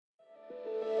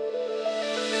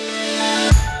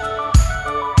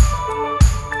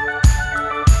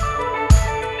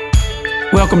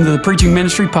Welcome to the Preaching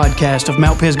Ministry Podcast of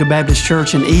Mount Pisgah Baptist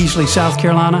Church in Easley, South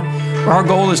Carolina, where our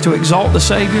goal is to exalt the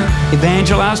Savior,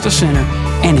 evangelize the sinner,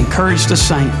 and encourage the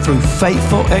saint through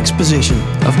faithful exposition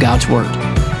of God's Word.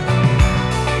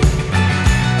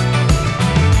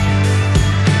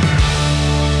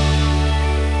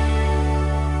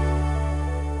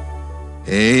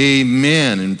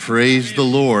 Amen, and praise the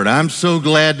Lord. I'm so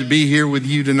glad to be here with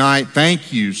you tonight.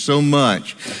 Thank you so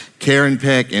much, Karen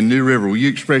Peck and New River. Will you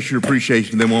express your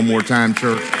appreciation to them one more time,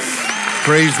 church?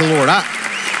 Praise the Lord.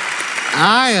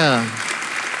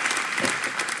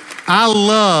 I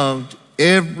loved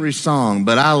every song,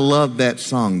 but I loved that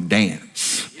song,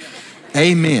 Dance.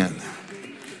 Amen.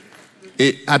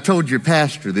 I told your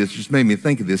pastor this, just made me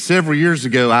think of this. Several years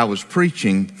ago, I was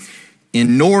preaching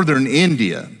in northern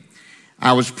India.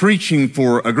 I was preaching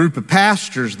for a group of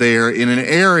pastors there in an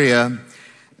area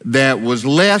that was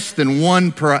less than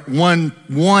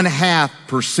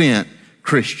 1.5%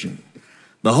 Christian.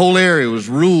 The whole area was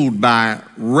ruled by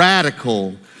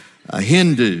radical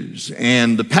Hindus,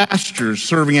 and the pastors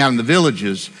serving out in the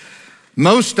villages,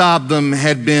 most of them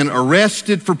had been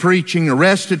arrested for preaching,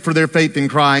 arrested for their faith in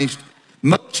Christ.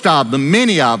 Most of them,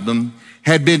 many of them,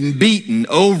 had been beaten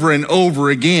over and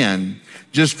over again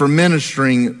just for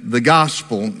ministering the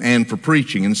gospel and for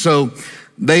preaching. And so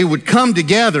they would come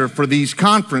together for these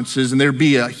conferences, and there'd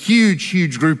be a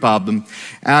huge group of them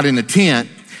out in a tent.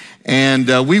 And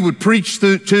we would preach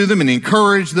to them and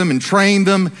encourage them and train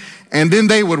them, and then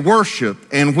they would worship.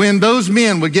 And when those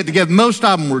men would get together, most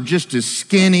of them were just as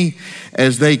skinny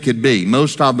as they could be.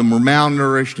 Most of them were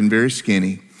malnourished and very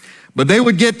skinny. But they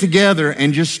would get together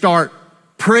and just start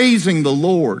praising the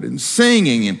Lord and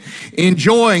singing and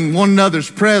enjoying one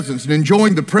another's presence and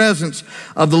enjoying the presence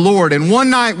of the Lord. And one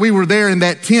night we were there in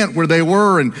that tent where they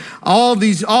were, and all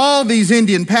these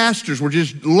Indian pastors were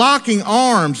just locking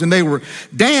arms, and they were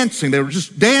dancing. They were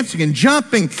just dancing and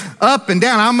jumping up and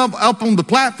down. I'm up on the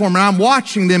platform, and I'm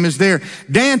watching them as they're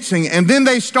dancing. And then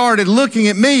they started looking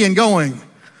at me and going.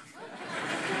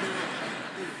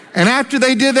 And after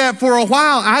they did that for a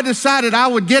while, I decided I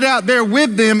would get out there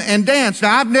with them and dance.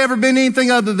 Now, I've never been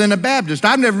anything other than a Baptist.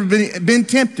 I've never been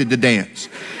tempted to dance.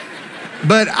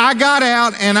 But I got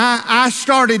out and I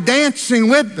started dancing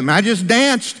with them. I just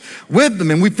danced with them,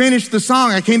 and we finished the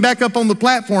song. I came back up on the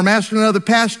platform, asked another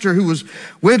pastor who was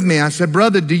with me. I said,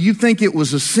 "Brother, do you think it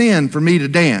was a sin for me to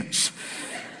dance?"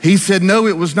 He said, "No,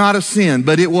 it was not a sin,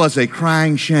 but it was a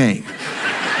crying shame."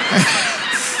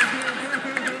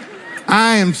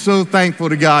 I am so thankful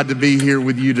to God to be here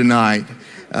with you tonight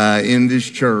in this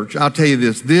church. I'll tell you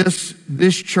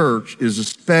this church is a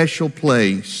special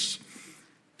place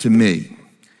to me,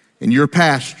 and your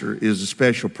pastor is a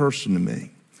special person to me.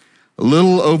 A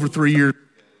little over 3 years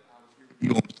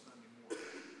ago,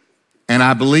 and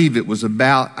I believe it was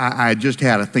about, I just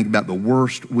had to think about the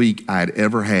worst week I'd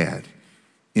ever had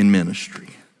in ministry.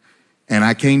 And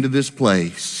I came to this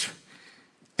place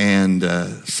and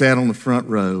sat on the front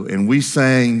row, and we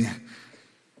sang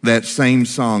that same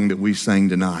song that we sang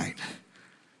tonight.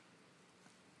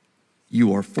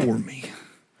 You are for me,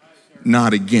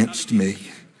 not against me.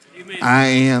 I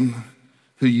am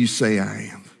who you say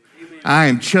I am. I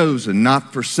am chosen,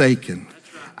 not forsaken.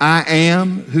 I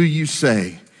am who you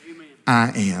say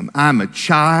I am. I'm a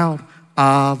child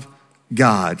of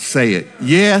God. Say it.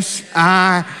 Yes,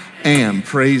 I am.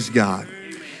 Praise God.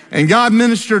 And God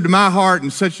ministered to my heart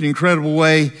in such an incredible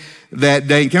way that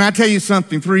day. Can I tell you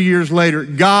something? 3 years later,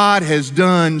 God has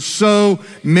done so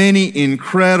many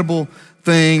incredible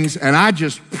things, and I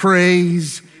just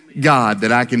praise God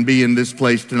that I can be in this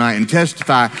place tonight and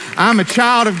testify. I'm a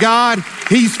child of God.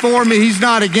 He's for me. He's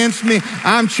not against me.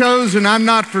 I'm chosen. I'm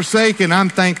not forsaken. I'm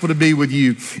thankful to be with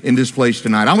you in this place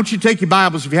tonight. I want you to take your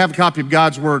Bibles, if you have a copy of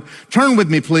God's Word. Turn with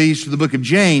me, please, to the book of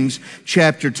James,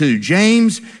 chapter 2.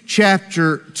 James,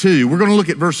 chapter 2. We're going to look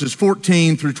at verses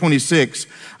 14 through 26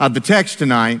 of the text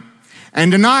tonight. And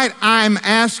tonight, I'm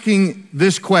asking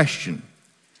this question.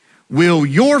 Will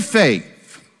your faith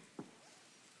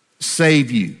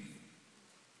save you?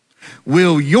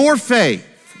 Will your faith,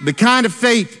 the kind of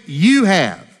faith you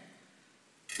have,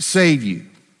 save you?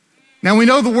 Now, we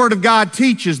know the Word of God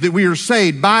teaches that we are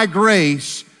saved by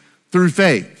grace through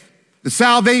faith. The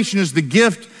salvation is the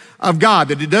gift of God,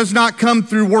 that it does not come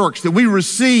through works, that we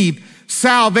receive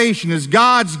salvation as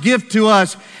God's gift to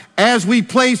us as we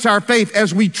place our faith,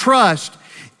 as we trust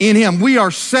in Him. We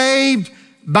are saved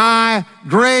by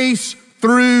grace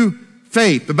through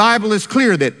faith. The Bible is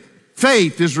clear that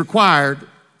faith is required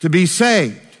to be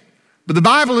saved. But the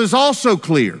Bible is also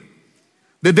clear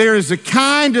that there is a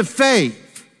kind of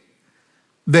faith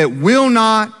that will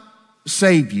not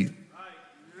save you.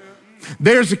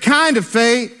 There's a kind of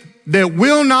faith that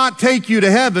will not take you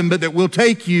to heaven, but that will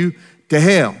take you to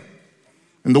hell.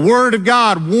 And the Word of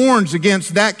God warns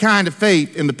against that kind of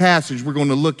faith in the passage we're going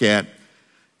to look at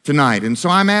tonight. And so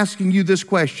I'm asking you this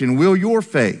question: will your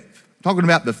faith, talking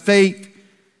about the faith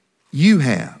you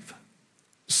have,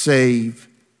 save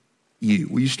you?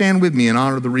 Will you stand with me in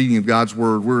honor of the reading of God's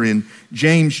Word? We're in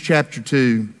James chapter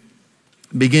 2,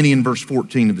 beginning in verse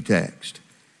 14 of the text.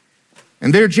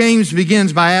 And there James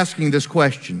begins by asking this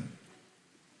question: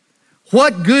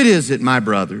 what good is it, my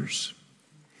brothers,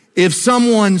 if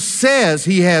someone says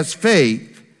he has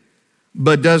faith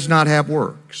but does not have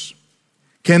works?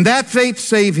 Can that faith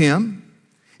save him?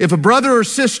 If a brother or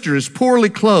sister is poorly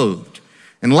clothed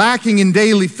and lacking in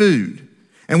daily food,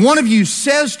 and one of you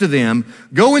says to them,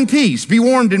 go in peace, be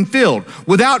warmed and filled,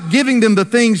 without giving them the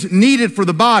things needed for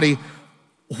the body,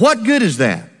 what good is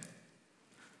that?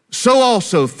 So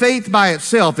also, faith by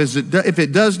itself, if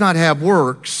it does not have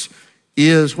works,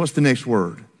 is, what's the next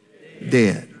word?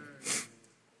 Dead.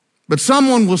 But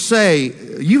someone will say,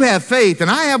 you have faith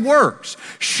and I have works.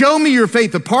 Show me your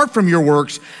faith apart from your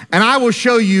works, and I will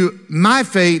show you my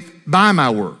faith by my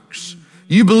works.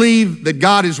 You believe that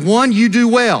God is one, you do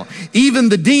well. Even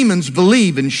the demons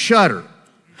believe and shudder.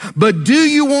 But do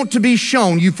you want to be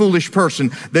shown, you foolish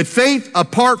person, that faith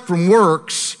apart from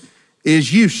works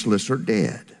is useless or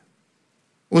dead?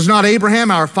 Was not Abraham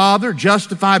our father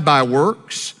justified by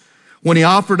works when he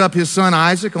offered up his son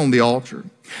Isaac on the altar?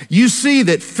 You see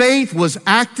that faith was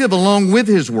active along with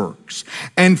his works,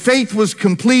 and faith was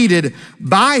completed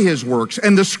by his works.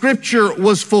 And the scripture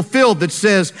was fulfilled that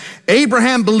says,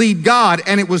 Abraham believed God,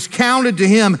 and it was counted to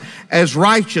him as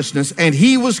righteousness, and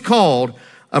he was called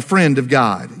a friend of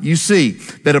God. You see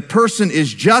that a person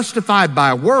is justified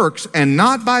by works and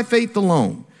not by faith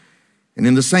alone. And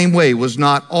in the same way was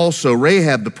not also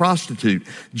Rahab the prostitute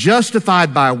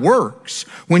justified by works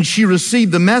when she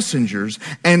received the messengers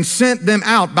and sent them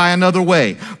out by another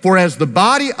way? For as the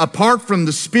body apart from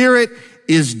the spirit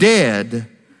is dead,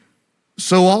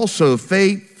 so also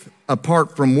faith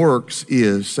apart from works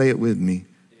is, say it with me,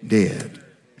 dead.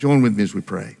 Join with me as we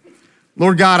pray.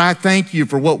 Lord God, I thank you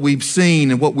for what we've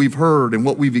seen and what we've heard and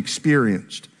what we've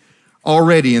experienced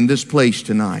already in this place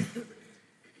tonight.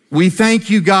 We thank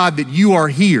you, God, that you are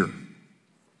here.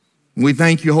 We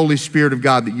thank you, Holy Spirit of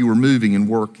God, that you are moving and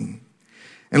working.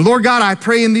 And Lord God, I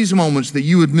pray in these moments that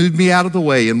you would move me out of the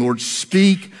way and, Lord,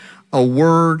 speak a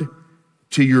word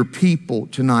to your people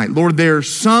tonight. Lord, there are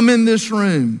some in this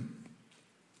room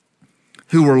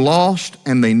who are lost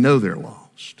and they know they're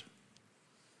lost.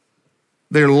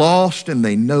 They're lost and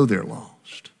they know they're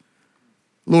lost.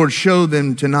 Lord, show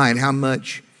them tonight how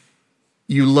much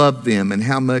you love them and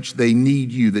how much they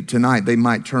need you, that tonight they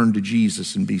might turn to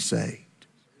Jesus and be saved.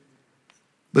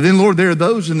 But then, Lord, there are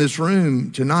those in this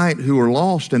room tonight who are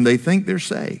lost and they think they're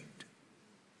saved.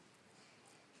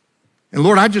 And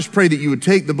Lord, I just pray that you would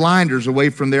take the blinders away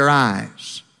from their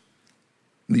eyes,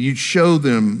 that you'd show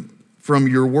them from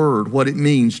your word what it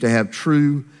means to have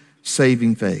true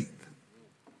saving faith.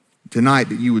 Tonight,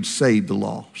 that you would save the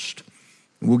lost.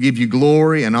 And we'll give you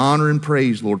glory and honor and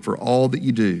praise, Lord, for all that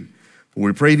you do.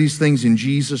 We pray these things in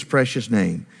Jesus' precious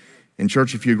name. And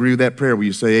church, if you agree with that prayer, will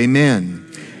you say amen?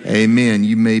 Amen. Amen.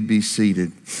 You may be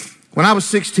seated. When I was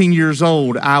 16 years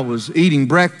old, I was eating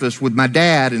breakfast with my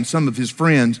dad and some of his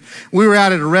friends. We were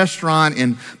out at a restaurant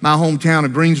in my hometown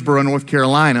of Greensboro, North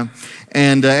Carolina.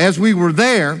 And as we were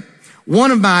there,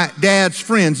 one of my dad's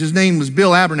friends, his name was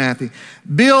Bill Abernathy,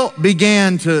 Bill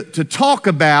began to talk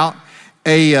about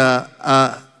a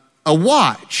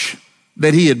watch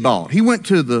that he had bought. He went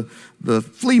to the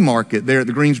flea market there at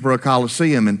the Greensboro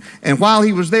Coliseum. And while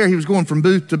he was there, he was going from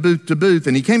booth to booth to booth,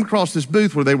 and he came across this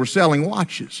booth where they were selling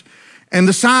watches. And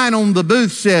the sign on the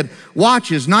booth said,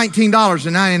 watches,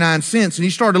 $19.99. And he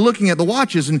started looking at the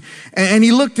watches, and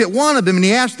he looked at one of them, and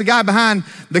he asked the guy behind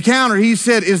the counter, he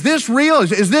said, is this real?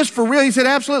 Is this for real? He said,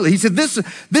 absolutely. He said, this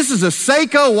is a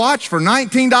Seiko watch for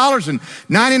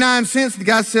 $19.99. The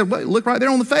guy said, well, look right there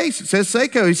on the face. It says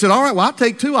Seiko. He said, all right, well, I'll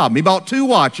take two of them. He bought two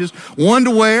watches, one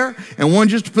to wear and one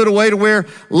just to put away to wear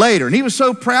later. And he was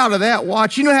so proud of that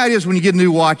watch. You know how it is when you get a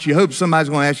new watch, you hope somebody's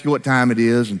going to ask you what time it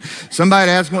is. And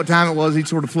somebody asked him what time it was. He'd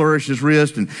sort of flourish his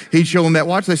wrist and he'd show him that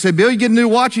watch. They said, Bill, you get a new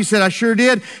watch? He said, I sure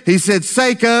did. He said,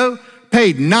 Seiko,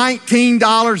 paid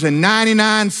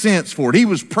 $19.99 for it. He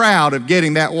was proud of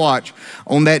getting that watch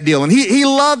on that deal. And he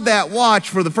loved that watch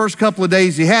for the first couple of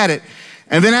days he had it.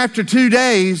 And then after 2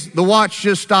 days, the watch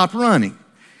just stopped running.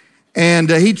 And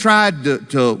he tried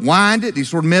to wind it. He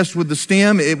sort of messed with the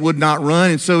stem. It would not run.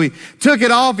 And so he took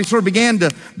it off. He sort of began to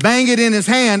bang it in his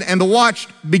hand, and the watch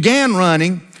began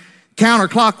running.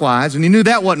 counterclockwise, and he knew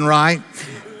that wasn't right.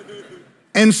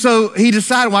 And so he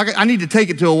decided, well, I need to take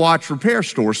it to a watch repair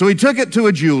store. So he took it to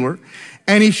a jeweler,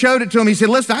 and he showed it to him. He said,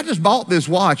 listen, I just bought this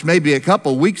watch maybe a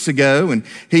couple weeks ago. And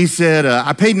he said,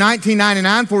 I paid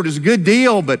 $19.99 for it. It's a good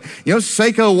deal, but it's a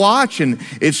Seiko watch, and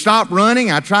it stopped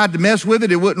running. I tried to mess with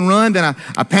it. It wouldn't run. Then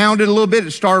I pounded it a little bit.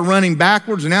 It started running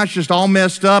backwards, and now it's just all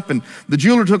messed up. And the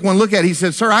jeweler took one look at it. He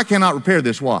said, sir, I cannot repair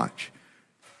this watch.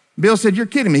 Bill said, you're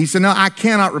kidding me. He said, no, I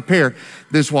cannot repair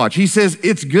this watch. He says,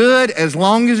 it's good as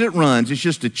long as it runs. It's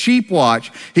just a cheap watch.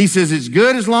 He says, it's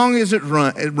good as long as it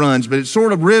runs, but it's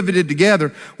sort of riveted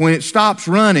together. When it stops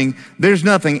running, there's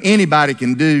nothing anybody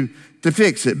can do to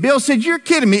fix it. Bill said, you're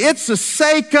kidding me. It's a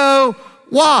Seiko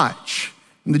watch.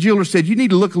 And the jeweler said, you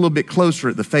need to look a little bit closer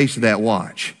at the face of that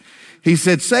watch. He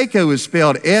said, Seiko is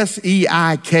spelled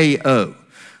S-E-I-K-O.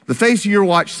 The face of your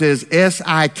watch says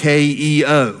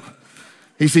S-I-K-E-O.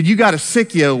 He said, you got a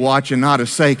Seiko watch and not a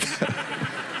Seiko.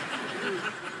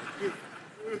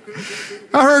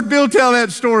 I heard Bill tell that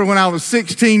story when I was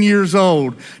 16 years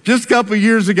old. Just a couple of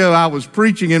years ago, I was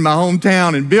preaching in my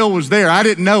hometown, and Bill was there. I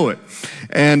didn't know it.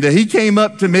 And he came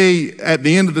up to me at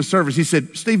the end of the service. He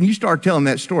said, Stephen, you started telling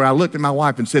that story. I looked at my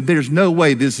wife and said, there's no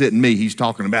way this isn't me he's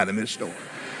talking about in this story.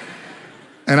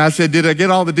 And I said, did I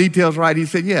get all the details right? He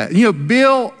said, yeah.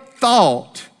 Bill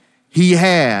thought he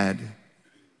had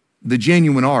the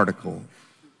genuine article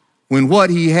when what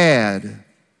he had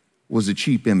was a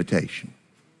cheap imitation.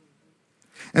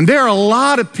 And there are a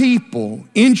lot of people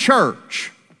in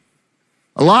church,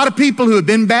 a lot of people who have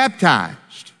been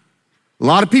baptized, a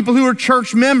lot of people who are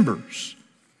church members,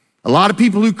 a lot of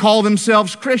people who call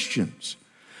themselves Christians,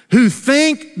 who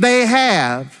think they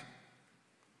have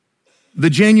the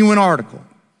genuine article.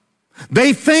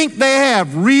 They think they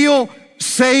have real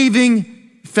saving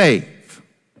faith,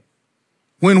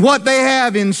 when what they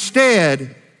have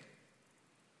instead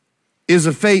is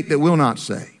a faith that will not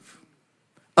save.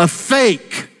 A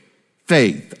fake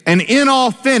faith, an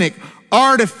inauthentic,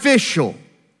 artificial,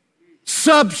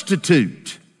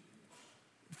 substitute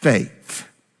faith.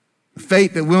 A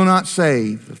faith that will not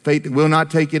save, a faith that will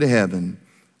not take you to heaven,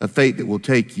 a faith that will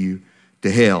take you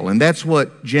to hell. And that's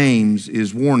what James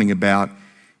is warning about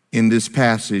in this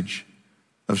passage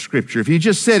of Scripture. If he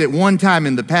just said it one time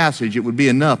in the passage, it would be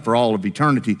enough for all of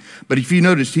eternity. But if you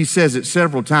notice, he says it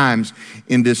several times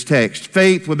in this text.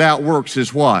 Faith without works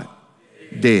is what?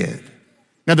 Dead.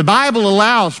 Now, the Bible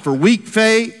allows for weak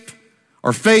faith,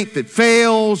 or faith that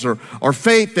fails, or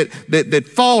faith that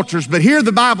falters. But here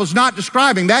the Bible's not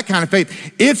describing that kind of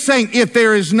faith. It's saying if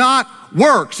there is not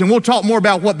works, and we'll talk more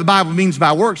about what the Bible means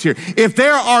by works here. If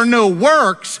there are no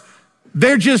works,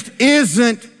 there just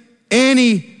isn't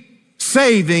any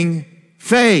saving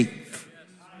faith,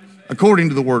 according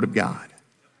to the Word of God.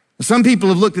 Some people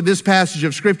have looked at this passage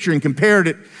of Scripture and compared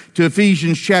it to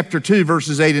Ephesians chapter 2,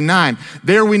 verses 8 and 9.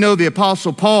 There we know the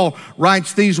Apostle Paul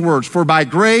writes these words, for by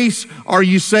grace are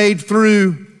you saved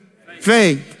through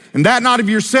faith. And that not of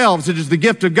yourselves, it is the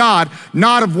gift of God,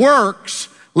 not of works,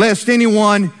 lest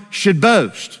anyone should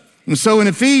boast. And so in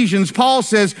Ephesians, Paul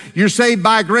says you're saved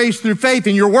by grace through faith,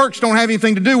 and your works don't have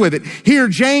anything to do with it. Here,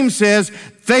 James says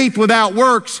faith without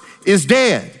works is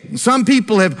dead. And some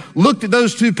people have looked at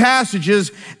those two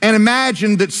passages and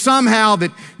imagined that somehow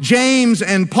that James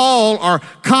and Paul are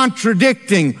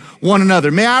contradicting one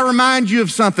another. May I remind you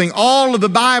of something? All of the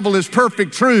Bible is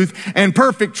perfect truth, and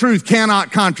perfect truth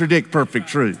cannot contradict perfect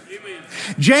truth.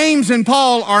 James and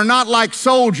Paul are not like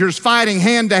soldiers fighting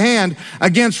hand to hand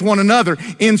against one another.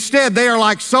 Instead, they are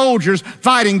like soldiers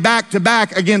fighting back to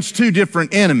back against two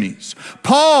different enemies.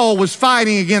 Paul was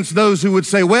fighting against those who would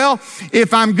say, well,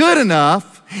 if I'm good enough,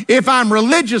 if I'm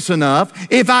religious enough,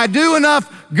 if I do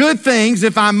enough good things,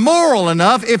 if I'm moral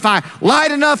enough, if I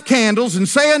light enough candles and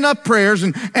say enough prayers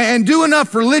and do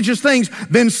enough religious things,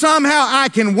 then somehow I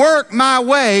can work my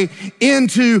way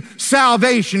into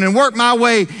salvation and work my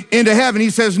way into heaven. He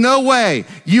says, no way.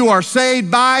 You are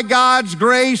saved by God's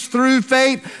grace through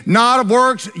faith, not of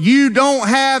works. You don't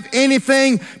have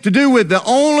anything to do with it. The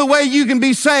only way you can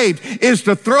be saved is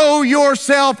to throw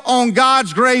yourself on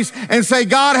God's grace and say,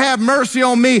 God, have mercy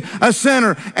on me, a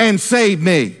sinner, and save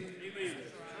me.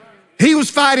 He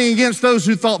was fighting against those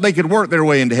who thought they could work their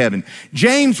way into heaven.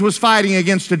 James was fighting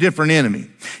against a different enemy.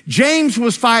 James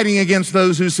was fighting against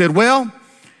those who said, well,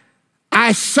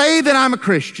 I say that I'm a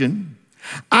Christian.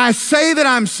 I say that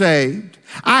I'm saved.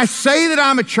 I say that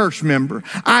I'm a church member.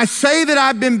 I say that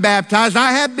I've been baptized.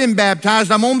 I have been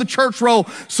baptized. I'm on the church roll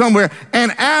somewhere.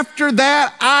 And after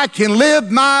that, I can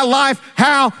live my life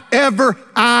however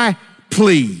I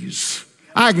please.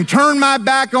 I can turn my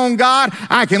back on God.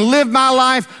 I can live my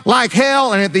life like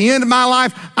hell, and at the end of my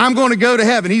life, I'm going to go to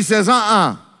heaven. He says,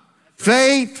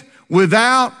 faith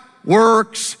without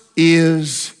works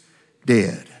is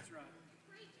dead.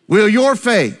 Will your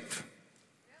faith,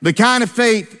 the kind of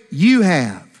faith you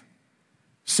have,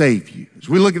 save you? As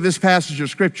we look at this passage of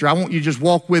Scripture, I want you to just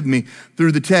walk with me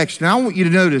through the text. And I want you to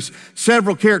notice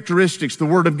several characteristics the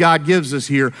Word of God gives us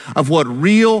here of what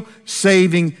real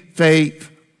saving faith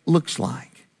looks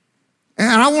like. And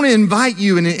I want to invite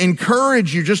you and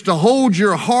encourage you just to hold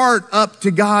your heart up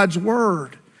to God's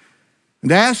Word and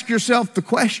to ask yourself the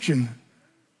question,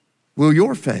 will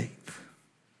your faith,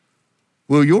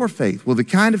 will the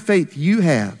kind of faith you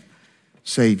have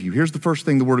save you? Here's the first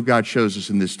thing the Word of God shows us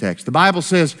in this text. The Bible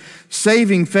says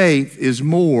saving faith is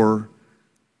more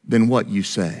than what you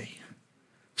say.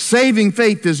 Saving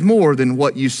faith is more than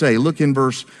what you say. Look in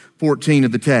verse 14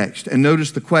 of the text and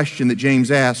notice the question that James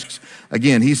asks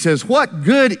again. He says, what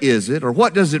good is it, or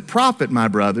what does it profit, my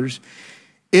brothers,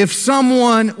 if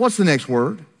someone, what's the next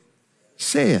word?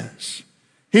 Says.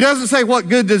 He doesn't say what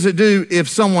good does it do if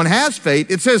someone has faith.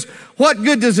 It says what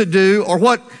good does it do, or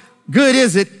what good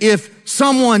is it if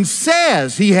someone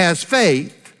says he has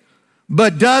faith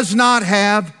but does not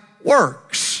have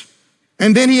works?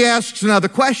 And then he asks another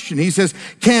question. He says,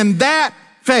 can that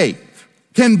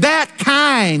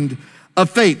kind of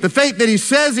faith, the faith that he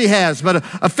says he has, but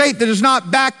a faith that is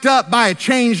not backed up by a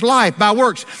changed life, by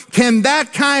works, can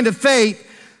that kind of faith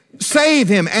save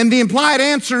him? And the implied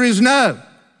answer is no.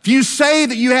 If you say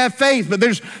that you have faith, but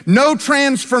there's no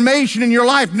transformation in your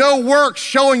life, no works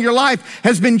showing your life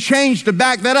has been changed to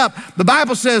back that up, the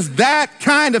Bible says that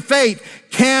kind of faith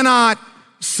cannot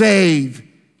save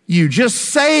you. Just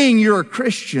saying you're a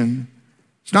Christian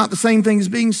is not the same thing as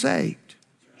being saved.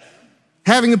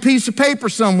 Having a piece of paper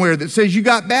somewhere that says you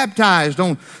got baptized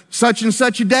on such and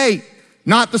such a date,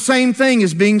 not the same thing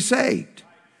as being saved.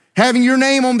 Having your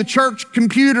name on the church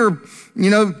computer,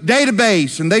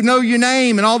 database, and they know your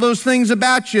name and all those things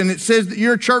about you, and it says that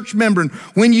you're a church member, and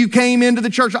when you came into the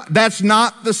church, that's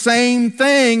not the same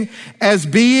thing as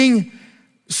being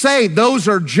saved. Those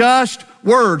are just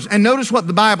words. And notice what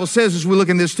the Bible says as we look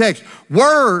in this text.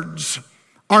 Words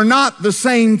are not the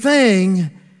same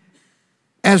thing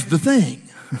as the thing.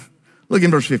 Look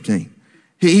in verse 15.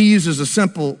 He uses a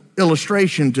simple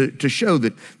illustration to show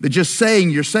that just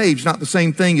saying you're saved is not the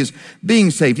same thing as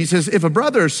being saved. He says, if a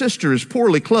brother or sister is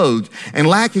poorly clothed and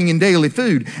lacking in daily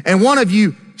food, and one of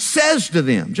you says to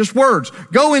them, just words,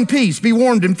 go in peace, be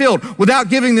warmed and filled, without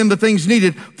giving them the things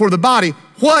needed for the body,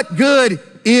 what good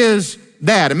is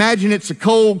that? Imagine it's a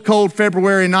cold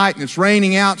February night and it's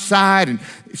raining outside and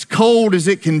it's cold as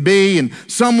it can be, and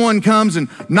someone comes and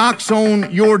knocks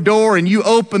on your door and you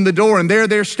open the door and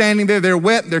they're standing there, they're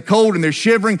wet, they're cold and they're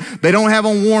shivering. They don't have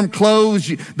on warm clothes.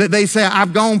 They say,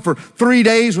 I've gone for 3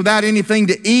 days without anything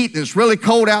to eat and it's really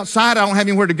cold outside. I don't have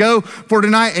anywhere to go for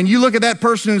tonight. And you look at that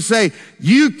person and say,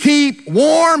 you keep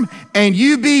warm and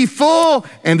you be full,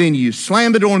 and then you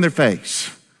slam the door in their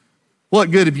face.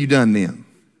 What good have you done them?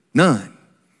 None.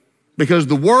 Because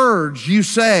the words you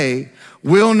say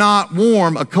will not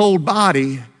warm a cold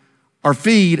body or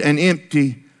feed an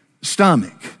empty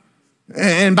stomach.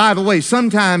 And by the way,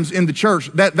 sometimes in the church,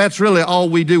 that's really all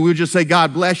we do. We'll just say,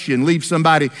 God bless you, and leave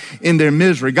somebody in their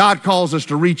misery. God calls us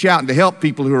to reach out and to help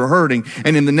people who are hurting,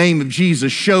 and in the name of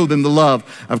Jesus, show them the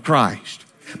love of Christ.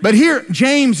 But here,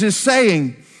 James is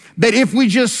saying that if we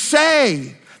just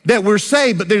say that we're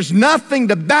saved, but there's nothing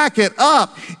to back it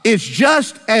up, it's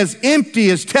just as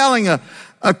empty as telling a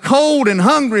cold and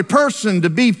hungry person to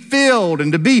be filled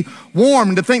and to be warm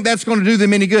and to think that's going to do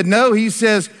them any good. No, he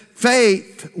says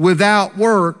faith without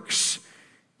works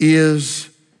is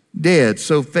dead.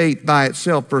 So faith by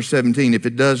itself, verse 17, if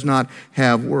it does not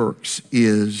have works,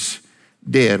 is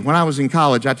dead. When I was in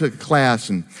college, I took a class,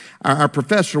 and our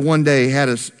professor one day had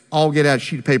us all get out a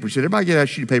sheet of paper. He said, everybody get out a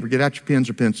sheet of paper, get out your pens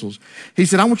or pencils. He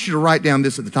said, I want you to write down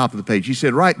this at the top of the page. He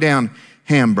said, write down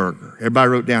hamburger. Everybody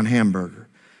wrote down hamburger.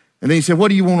 And then he said, what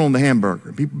do you want on the hamburger?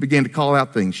 And people began to call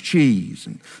out things, cheese,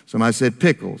 and somebody said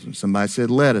pickles, and somebody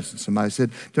said lettuce, and somebody said,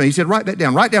 he said, write that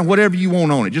down. Write down whatever you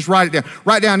want on it. Just write it down.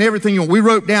 Write down everything you want. We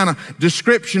wrote down a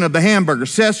description of the hamburger,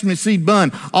 sesame seed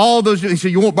bun, all those. He said,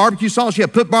 you want barbecue sauce? Yeah,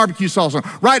 put barbecue sauce on.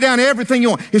 Write down everything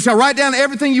you want. He said, write down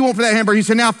everything you want for that hamburger. He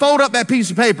said, now fold up that piece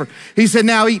of paper. He said,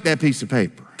 now eat that piece of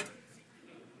paper.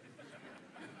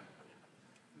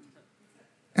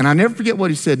 And I never forget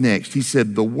what he said next. He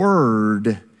said, the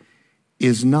word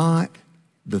is not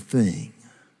the thing.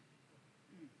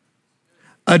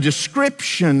 A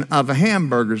description of a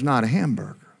hamburger is not a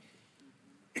hamburger.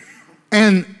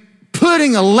 And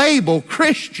putting a label,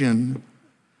 Christian,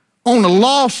 on a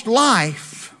lost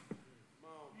life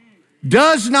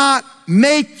does not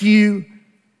make you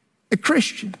a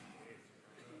Christian.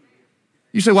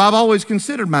 You say, well, I've always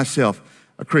considered myself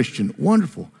a Christian.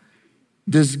 Wonderful.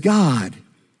 Does God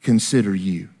consider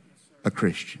you a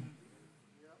Christian?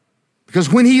 Because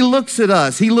when he looks at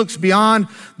us, he looks beyond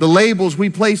the labels we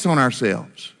place on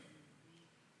ourselves.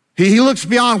 He looks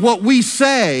beyond what we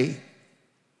say,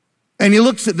 and he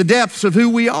looks at the depths of who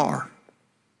we are.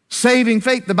 Saving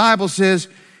faith, the Bible says,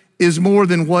 is more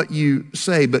than what you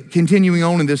say. But continuing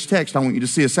on in this text, I want you to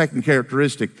see a second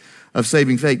characteristic of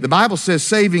saving faith. The Bible says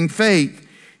saving faith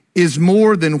is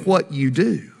more than what you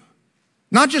do.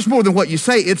 Not just more than what you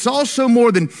say, it's also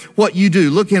more than what you do.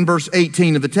 Look in verse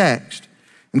 18 of the text.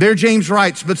 And there James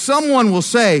writes, but someone will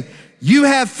say, you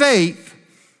have faith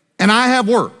and I have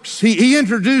works. He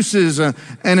introduces an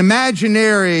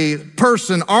imaginary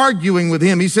person arguing with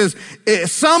him. He says,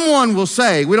 someone will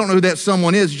say, we don't know who that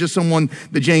someone is, it's just someone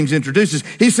that James introduces.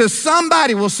 He says,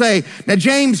 somebody will say, now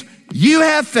James, you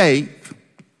have faith,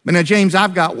 but now James,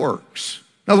 I've got works.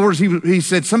 In other words, he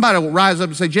said, somebody will rise up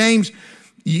and say, James,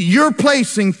 you're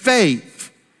placing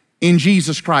faith in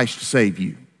Jesus Christ to save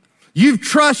you. You've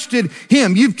trusted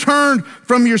him. You've turned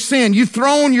from your sin. You've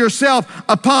thrown yourself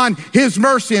upon his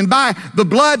mercy. And by the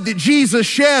blood that Jesus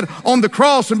shed on the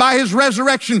cross and by his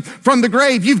resurrection from the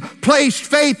grave, you've placed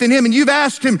faith in him and you've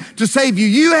asked him to save you.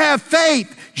 You have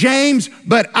faith, James,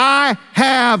 but I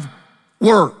have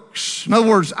works. In other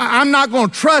words, I'm not going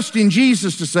to trust in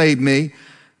Jesus to save me.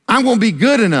 I'm going to be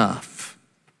good enough,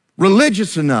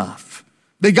 religious enough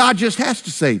that God just has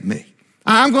to save me.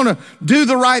 I'm going to do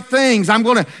the right things. I'm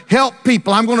going to help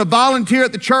people. I'm going to volunteer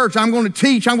at the church. I'm going to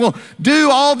teach. I'm going to do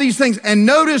all these things. And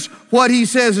notice what he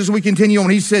says as we continue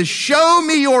on. He says, show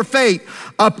me your faith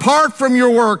apart from your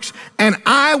works, and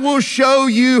I will show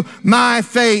you my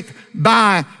faith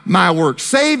by my works.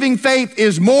 Saving faith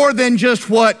is more than just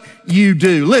what you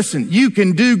do. Listen, you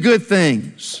can do good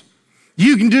things.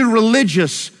 You can do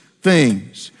religious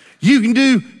things. You can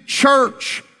do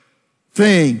church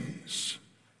things.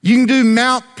 You can do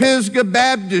Mount Pisgah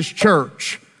Baptist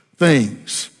Church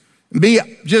things. Be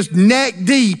just neck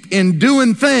deep in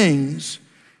doing things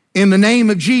in the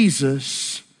name of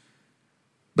Jesus.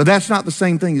 But that's not the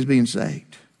same thing as being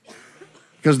saved.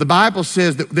 Because the Bible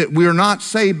says that we are not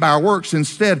saved by our works.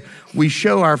 Instead, we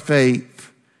show our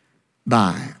faith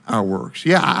by our works.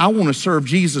 Yeah, I want to serve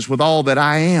Jesus with all that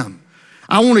I am.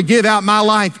 I want to give out my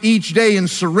life each day in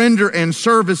surrender and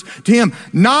service to him.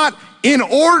 Not in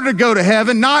order to go to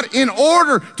heaven, not in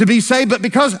order to be saved, but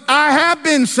because I have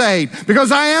been saved,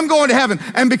 because I am going to heaven,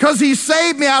 and because he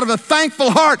saved me out of a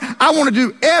thankful heart, I want to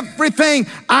do everything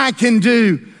I can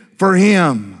do for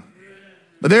him.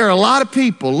 But there are a lot of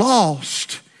people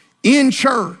lost in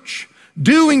church,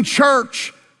 doing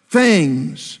church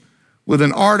things with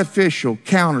an artificial,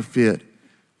 counterfeit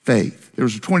faith. There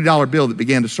was a $20 bill that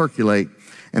began to circulate,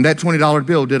 and that $20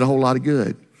 bill did a whole lot of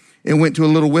good. It went to a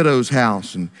little widow's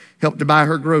house and helped to buy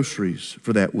her groceries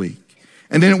for that week.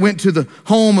 And then it went to the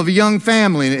home of a young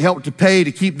family and it helped to pay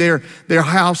to keep their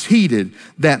house heated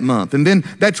that month. And then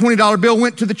that $20 bill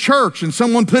went to the church and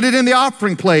someone put it in the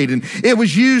offering plate, and it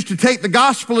was used to take the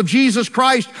gospel of Jesus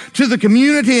Christ to the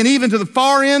community and even to the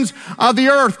far ends of the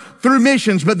earth through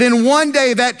missions. But then one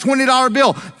day that $20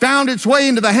 bill found its way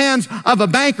into the hands of a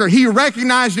banker. He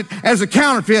recognized it as a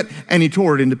counterfeit and he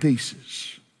tore it into pieces.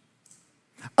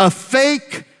 A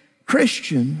fake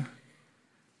Christian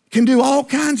can do all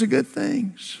kinds of good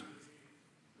things.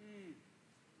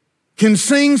 Can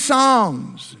sing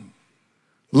songs,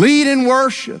 lead in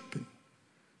worship,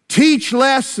 teach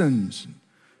lessons,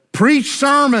 preach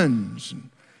sermons,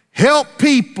 help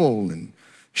people, and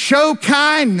show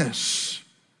kindness.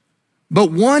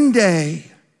 But one day,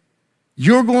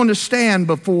 you're going to stand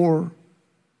before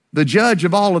the judge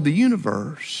of all of the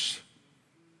universe,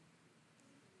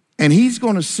 and he's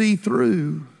going to see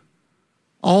through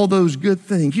all those good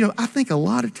things. You know, I think a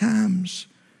lot of times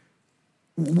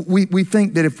we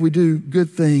think that if we do good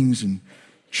things and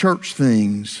church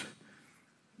things,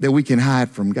 that we can hide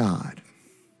from God.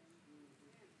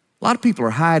 A lot of people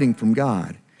are hiding from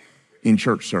God in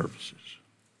church services.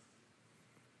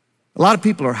 A lot of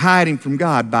people are hiding from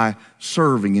God by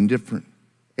serving in different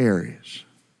areas.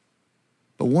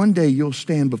 But one day you'll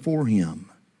stand before him,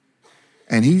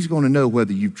 and he's going to know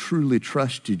whether you've truly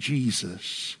trusted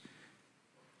Jesus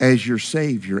as your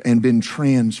Savior and been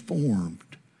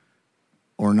transformed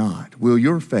or not. Will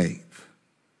your faith,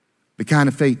 the kind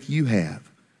of faith you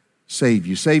have, save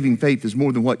you? Saving faith is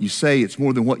more than what you say. It's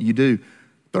more than what you do.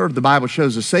 Third, the Bible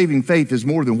shows us saving faith is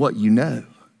more than what you know.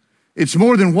 It's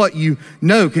more than what you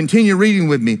know. Continue reading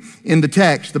with me in the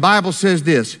text. The Bible says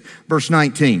this, verse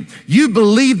 19. You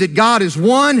believe that God is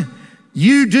one,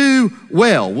 you do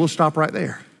well. We'll stop right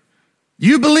there.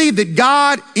 You believe that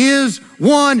God is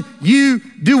one, you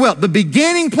do well. The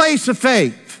beginning place of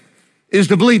faith is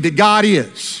to believe that God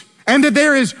is, and that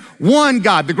there is one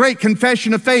God. The great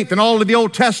confession of faith in all of the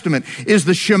Old Testament is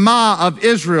the Shema of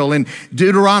Israel in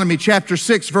Deuteronomy chapter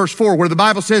 6, verse 4, where the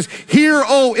Bible says, Hear,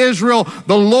 O Israel,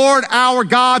 the Lord our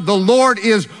God, the Lord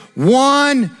is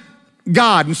one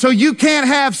God. And so you can't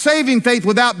have saving faith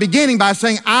without beginning by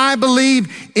saying, I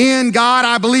believe in God,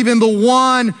 I believe in the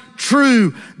one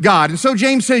true God. And so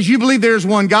James says, you believe there is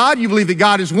one God, you believe that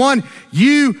God is one,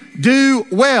 you do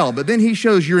well. But then he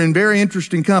shows you're in very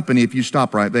interesting company if you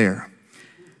stop right there.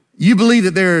 You believe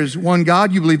that there is one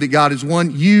God, you believe that God is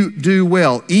one, you do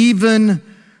well. Even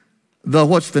the,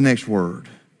 what's the next word?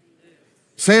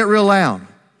 Say it real loud.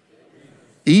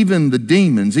 Even the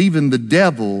demons, even the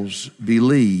devils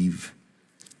believe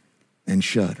and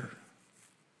shudder.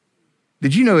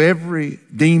 Did you know every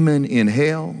demon in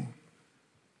hell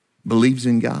believes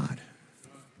in God?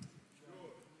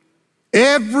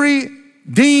 Every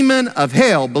demon of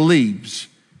hell believes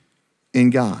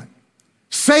in God.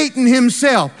 Satan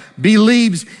himself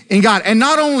believes in God. And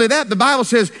not only that, the Bible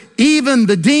says even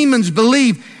the demons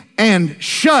believe and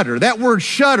shudder. That word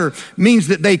shudder means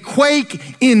that they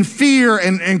quake in fear,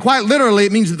 and quite literally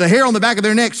it means that the hair on the back of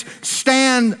their necks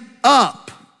stand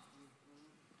up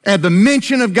at the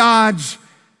mention of God's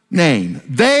name.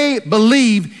 They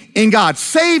believe in God.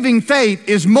 Saving faith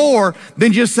is more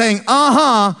than just saying,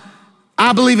 I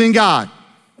believe in God.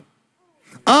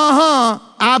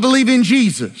 I believe in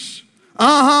Jesus.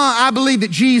 I believe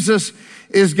that Jesus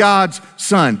is God's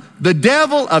son. The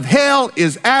devil of hell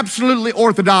is absolutely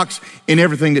orthodox in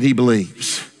everything that he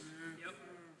believes.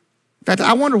 In fact,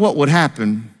 I wonder what would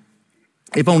happen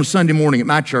if on a Sunday morning at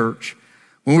my church,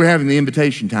 when we were having the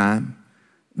invitation time,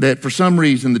 that for some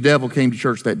reason the devil came to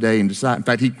church that day and decided, in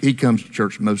fact, he comes to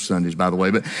church most Sundays, by the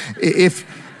way, but if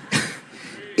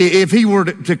he were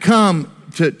to come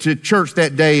to church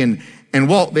that day and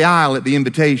walk the aisle at the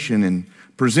invitation and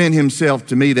present himself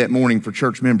to me that morning for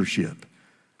church membership,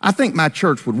 I think my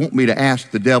church would want me to ask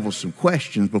the devil some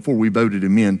questions before we voted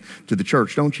him in to the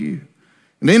church, don't you?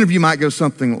 And the interview might go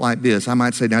something like this. I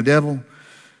might say, now, devil,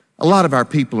 a lot of our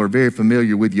people are very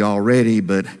familiar with you already,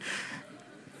 but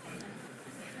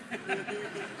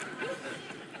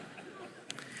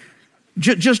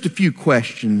just a few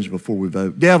questions before we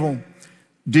vote. Devil,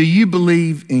 do you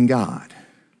believe in God?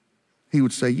 He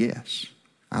would say, yes,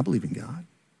 I believe in God.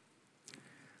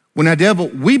 Well, now, devil,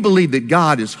 we believe that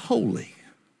God is holy.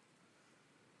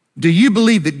 Do you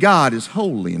believe that God is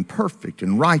holy and perfect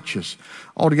and righteous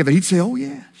altogether? He'd say, oh,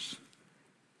 yes. He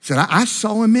said, I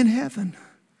saw him in heaven.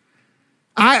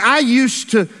 I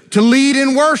used to lead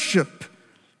in worship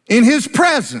in his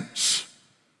presence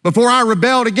before I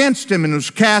rebelled against him and was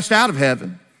cast out of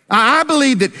heaven. I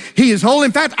believe that he is holy.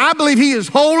 In fact, I believe he is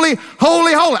holy,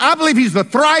 holy, holy. I believe he's the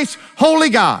thrice holy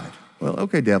God. Well,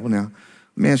 okay, devil, now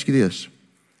let me ask you this.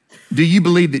 Do you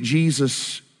believe that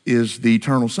Jesus is the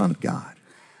eternal Son of God?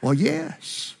 Well,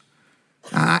 yes.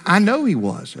 I know he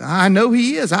was. I know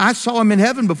he is. I saw him in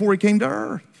heaven before he came to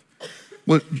earth.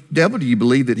 Well, devil, do you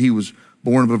believe that he was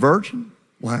born of a virgin?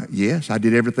 Well, yes, I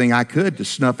did everything I could to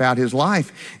snuff out his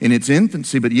life in its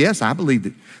infancy, but yes, I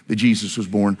believe that Jesus was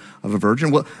born of a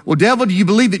virgin. Well, devil, do you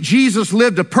believe that Jesus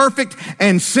lived a perfect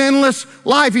and sinless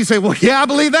life? You say, well, yeah, I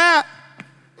believe that.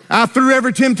 I threw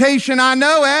every temptation I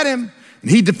know at him, and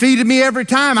he defeated me every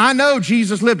time. I know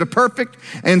Jesus lived a perfect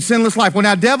and sinless life. Well,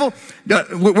 now, devil,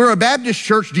 we're a Baptist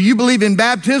church. Do you believe in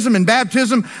baptism and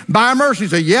baptism by immersion? You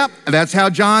say, yep, that's how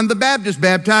John the Baptist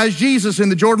baptized Jesus in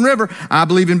the Jordan River. I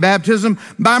believe in baptism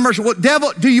by immersion. Well,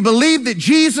 devil, do you believe that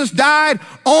Jesus died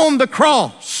on the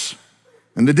cross?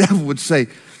 And the devil would say,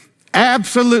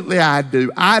 absolutely I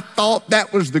do. I thought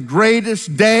that was the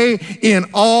greatest day in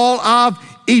all of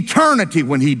eternity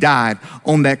when he died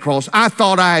on that cross. I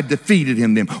thought I had defeated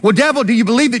him then. Well, devil, do you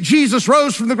believe that Jesus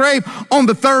rose from the grave on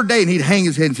the third day? And he'd hang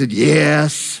his head and said,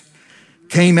 yes,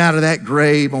 came out of that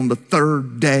grave on the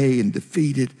third day and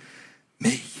defeated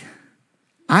me.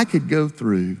 I could go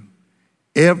through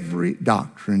every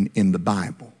doctrine in the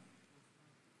Bible,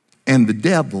 and the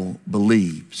devil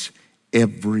believes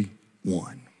every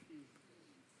one.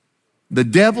 The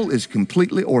devil is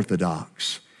completely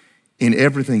orthodox in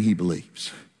everything he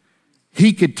believes.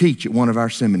 He could teach at one of our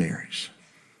seminaries.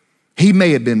 He may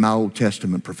have been my Old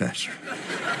Testament professor.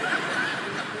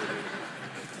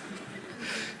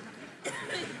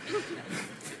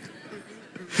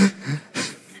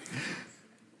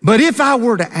 But if I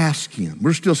were to ask him,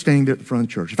 we're still standing there at the front of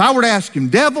the church. If I were to ask him,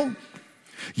 devil,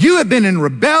 you have been in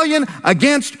rebellion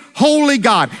against holy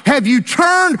God. Have you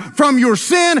turned from your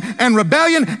sin and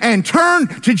rebellion and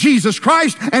turned to Jesus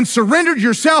Christ and surrendered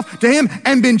yourself to him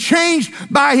and been changed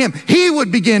by him? He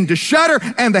would begin to shudder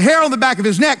and the hair on the back of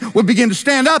his neck would begin to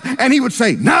stand up and he would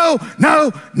say, no,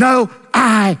 no, no,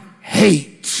 I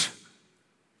hate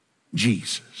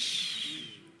Jesus.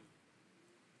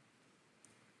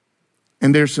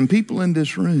 And there's some people in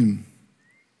this room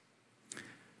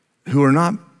who are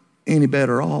not any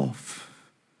better off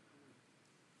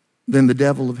than the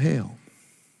devil of hell.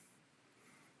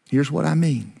 Here's what I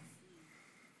mean.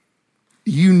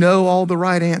 You know all the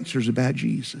right answers about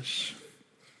Jesus.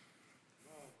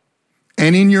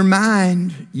 And in your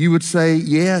mind, you would say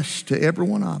yes to every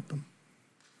one of them.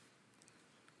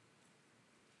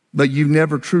 But you've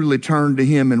never truly turned to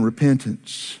him in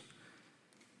repentance.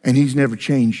 And he's never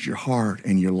changed your heart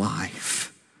and your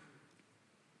life.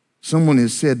 Someone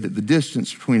has said that the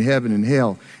distance between heaven and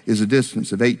hell is a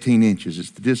distance of 18 inches.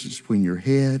 It's the distance between your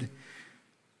head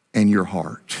and your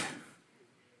heart.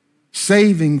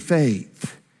 Saving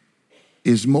faith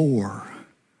is more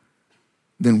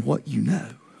than what you know.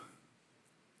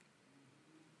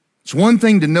 It's one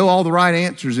thing to know all the right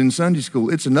answers in Sunday school.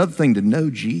 It's another thing to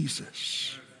know Jesus.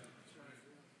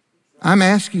 I'm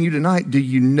asking you tonight, do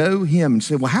you know him? And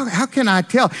say, well, how can I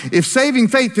tell? If saving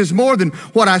faith is more than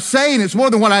what I say and it's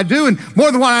more than what I do and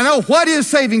more than what I know, what is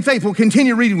saving faith? Well,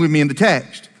 continue reading with me in the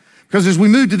text. Because as we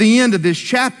move to the end of this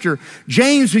chapter,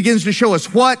 James begins to show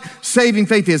us what saving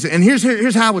faith is. And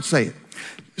here's how I would say it.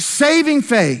 Saving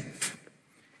faith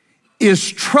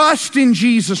is trust in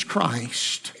Jesus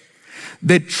Christ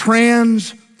that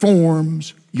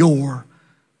transforms your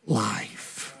life.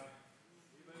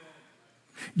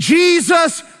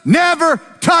 Jesus never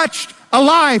touched a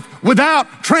life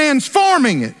without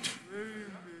transforming it.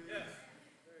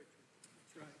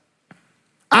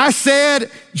 I said,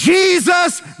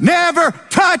 Jesus never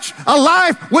touched a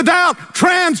life without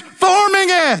transforming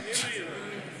it.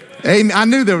 Amen. I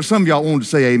knew there were some of y'all wanted to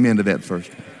say amen to that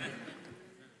first.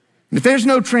 If there's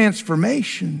no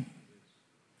transformation,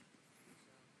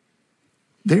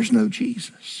 there's no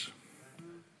Jesus.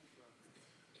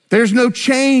 There's no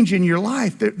change in your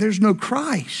life. There's no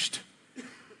Christ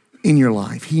in your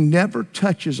life. He never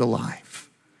touches a life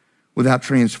without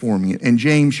transforming it. And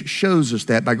James shows us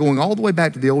that by going all the way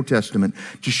back to the Old Testament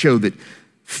to show that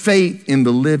faith in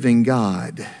the living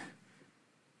God,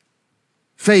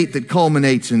 faith that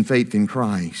culminates in faith in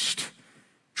Christ,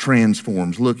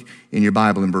 transforms. Look in your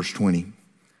Bible in verse 20.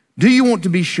 Do you want to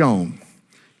be shown,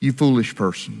 you foolish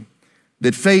person,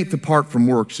 that faith apart from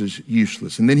works is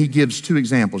useless? And then he gives two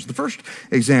examples. The first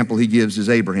example he gives is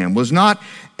Abraham. Was not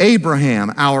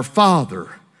Abraham, our father,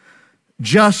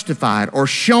 justified or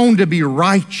shown to be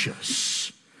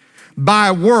righteous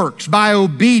by works, by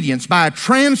obedience, by a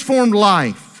transformed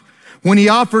life when he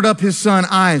offered up his son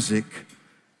Isaac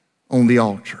on the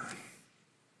altar?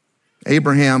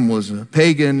 Abraham was a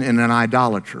pagan and an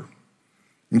idolater.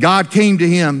 And God came to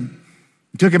him,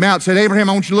 took him out and said, Abraham,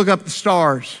 I want you to look up the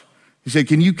stars. He said,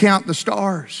 can you count the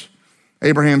stars?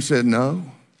 Abraham said, no.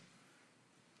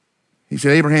 He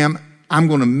said, Abraham, I'm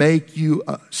going to make you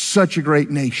such a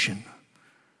great nation.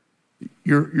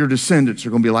 Your descendants are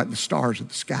going to be like the stars of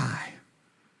the sky.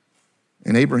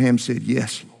 And Abraham said,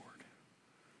 yes, Lord.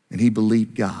 And he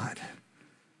believed God.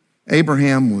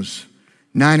 Abraham was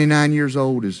 99 years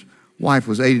old. His wife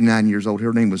was 89 years old.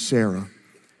 Her name was Sarah.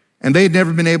 And they had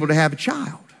never been able to have a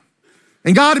child.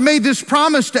 And God had made this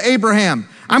promise to Abraham.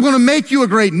 I'm going to make you a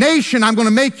great nation. I'm going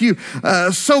to make you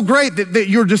so great that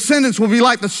your descendants will be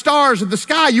like the stars of the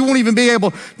sky. You won't even be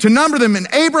able to number them. And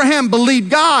Abraham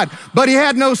believed God, but he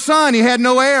had no son. He had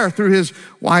no heir through his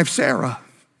wife, Sarah.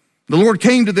 The Lord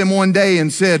came to them one day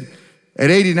and said, at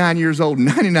 89 years old,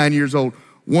 99 years old,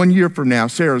 1 year from now,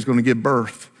 Sarah's going to give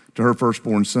birth to her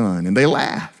firstborn son. And they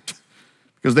laughed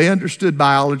because they understood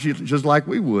biology just like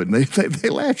we would. And they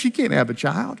laughed, she can't have a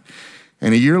child.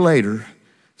 And a year later,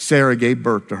 Sarah gave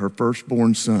birth to her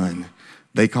firstborn son.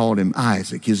 They called him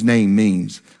Isaac. His name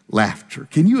means laughter.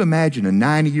 Can you imagine a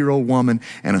 90-year-old woman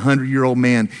and a 100-year-old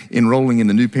man enrolling in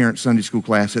the new parent Sunday school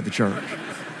class at the church?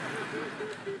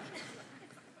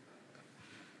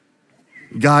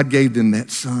 God gave them that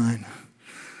son.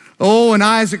 Oh, and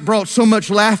Isaac brought so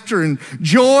much laughter and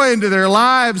joy into their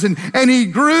lives. And he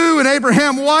grew, and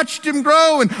Abraham watched him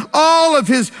grow, and all of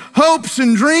his hopes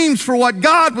and dreams for what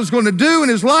God was going to do in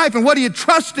his life and what he had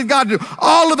trusted God to do,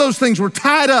 all of those things were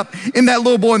tied up in that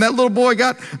little boy. And that little boy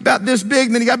got about this big,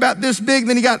 and then he got about this big,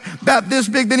 then he got about this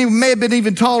big, then he may have been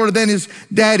even taller than his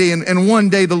daddy. And one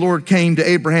day the Lord came to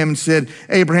Abraham and said,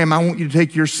 Abraham, I want you to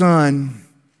take your son,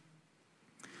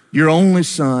 your only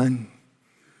son,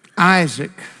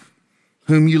 Isaac,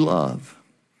 whom you love.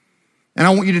 And I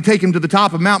want you to take him to the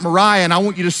top of Mount Moriah, and I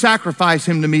want you to sacrifice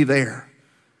him to me there.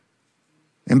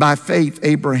 And by faith,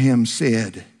 Abraham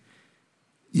said,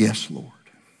 yes, Lord.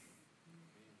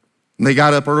 And they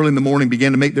got up early in the morning,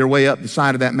 began to make their way up the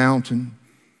side of that mountain.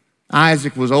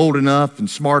 Isaac was old enough and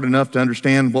smart enough to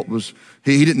understand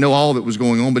he didn't know all that was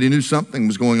going on, but he knew something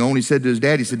was going on. He said to his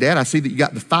dad, he said, Dad, I see that you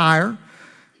got the fire.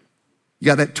 You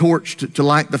got that torch to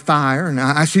light the fire, and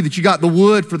I see that you got the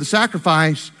wood for the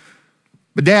sacrifice.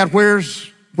 But Dad, where's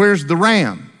the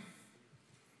ram?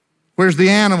 Where's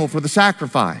the animal for the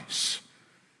sacrifice?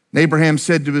 And Abraham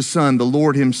said to his son, the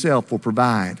Lord himself will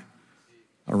provide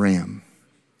a ram.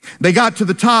 They got to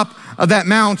the top of that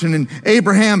mountain, and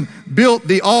Abraham built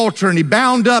the altar, and he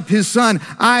bound up his son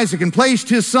Isaac and placed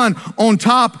his son on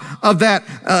top of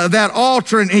that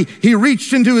altar. And he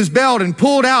reached into his belt and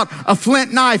pulled out a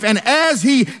flint knife. And as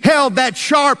he held that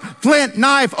sharp flint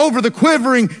knife over the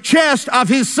quivering chest of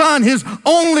his son, his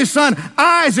only son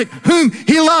Isaac, whom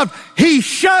he loved, he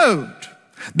showed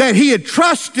that he had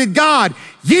trusted God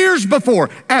years before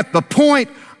at the point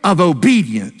of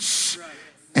obedience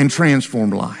and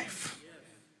transformed life.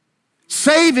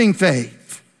 Saving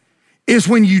faith is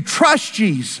when you trust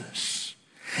Jesus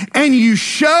and you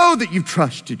show that you've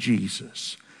trusted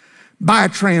Jesus by a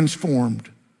transformed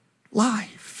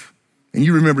life. And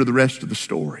you remember the rest of the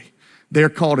story. They're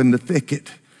caught in the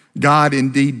thicket. God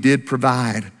indeed did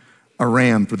provide a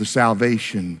ram for the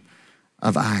salvation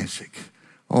of Isaac.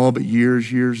 Oh, but years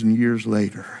and years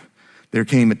later, there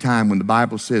came a time when the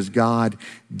Bible says God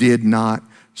did not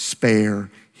spare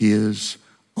his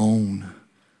own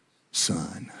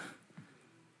son,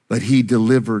 but he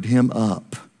delivered him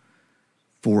up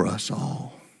for us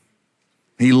all.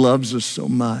 He loves us so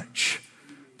much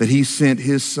that he sent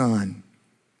his son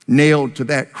nailed to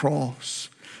that cross,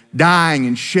 dying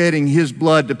and shedding his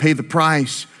blood to pay the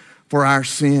price for our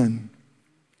sin.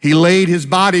 He laid his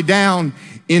body down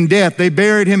in death. They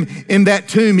buried him in that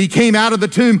tomb. He came out of the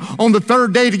tomb on the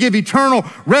third day to give eternal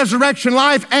resurrection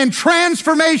life and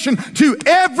transformation to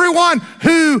everyone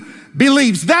who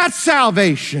believes. That's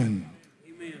salvation.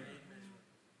 Amen.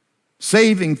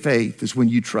 Saving faith is when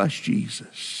you trust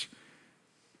Jesus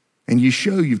and you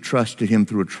show you've trusted him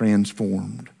through a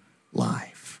transformed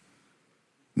life.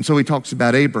 And so he talks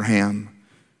about Abraham,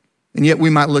 and yet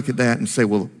we might look at that and say,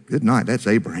 well, good night, that's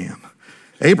Abraham.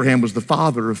 Abraham was the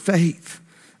father of faith.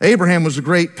 Abraham was a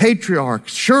great patriarch.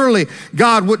 Surely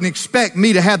God wouldn't expect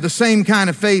me to have the same kind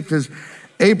of faith as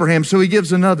Abraham. So he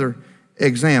gives another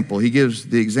example. He gives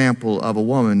the example of a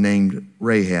woman named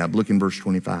Rahab. Look in verse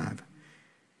 25.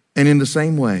 And in the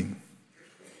same way,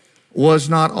 was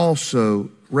not also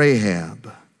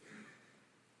Rahab.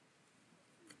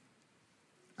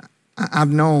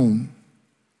 I've known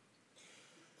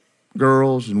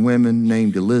girls and women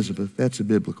named Elizabeth. That's a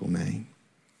biblical name.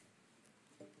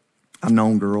 I've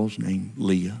known girls named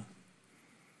Leah,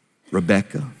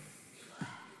 Rebecca,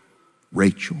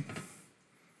 Rachel,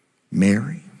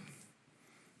 Mary,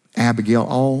 Abigail,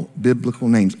 all biblical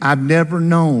names. I've never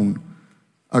known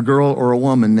a girl or a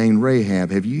woman named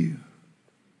Rahab. Have you?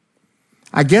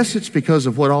 I guess it's because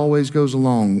of what always goes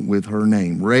along with her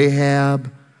name.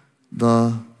 Rahab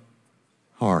the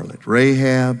harlot.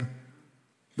 Rahab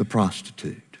the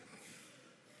prostitute.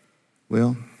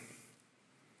 Well,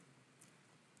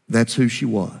 that's who she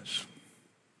was.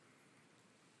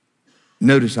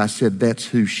 Notice I said that's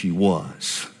who she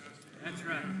was. That's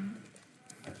right.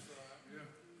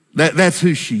 That's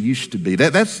who she used to be.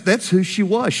 That's who she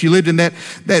was. She lived in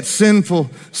that sinful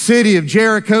city of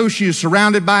Jericho. She was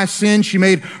surrounded by sin. She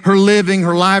made her living,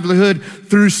 her livelihood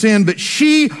through sin. But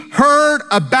she heard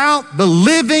about the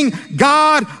living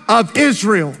God of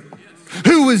Israel,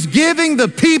 who was giving the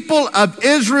people of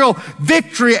Israel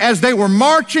victory as they were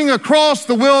marching across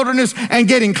the wilderness and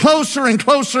getting closer and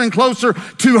closer and closer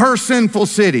to her sinful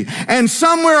city. And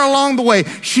somewhere along the way,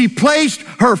 she placed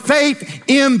her faith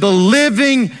in the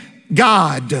living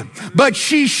God. But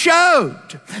she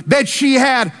showed that she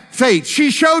had faith.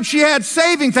 She showed she had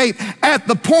saving faith at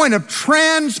the point of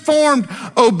transformed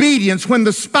obedience when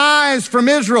the spies from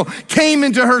Israel came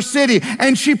into her city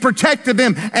and she protected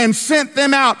them and sent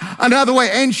them out another way.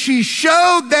 And she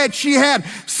showed that she had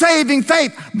saving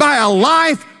faith by a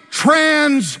life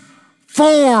transformed.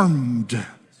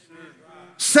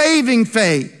 Saving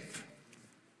faith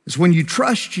is when you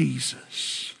trust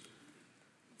Jesus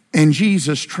and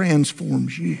Jesus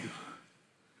transforms you.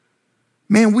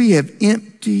 Man, we have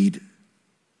emptied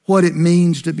what it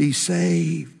means to be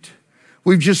saved.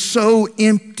 We've just so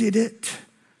emptied it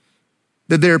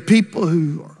that there are people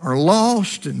who are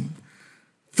lost and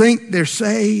think they're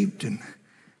saved, and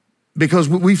because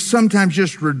we've sometimes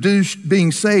just reduced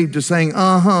being saved to saying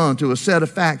to a set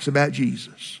of facts about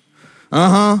Jesus.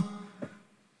 I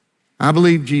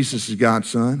believe Jesus is God's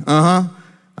son. I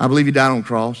believe he died on the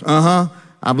cross.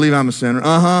 I believe I'm a sinner.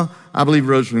 I believe he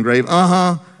rose from the grave.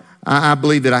 I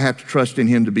believe that I have to trust in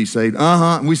him to be saved.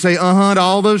 And we say to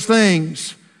all those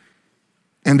things,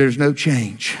 and there's no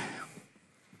change.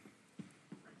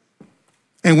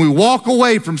 And we walk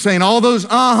away from saying all those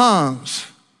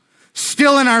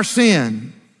still in our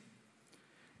sin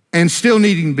and still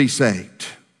needing to be saved.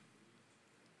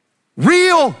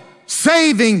 Real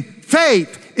saving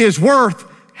faith is worth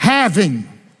having.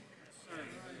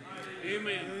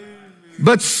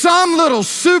 But some little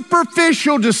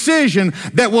superficial decision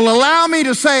that will allow me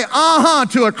to say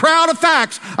to a crowd of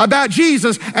facts about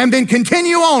Jesus and then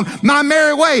continue on my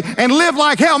merry way and live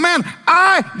like hell, man,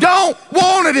 I don't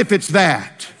want it if it's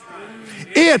that.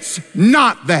 It's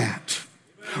not that.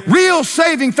 Real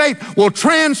saving faith will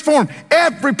transform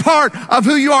every part of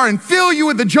who you are and fill you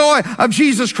with the joy of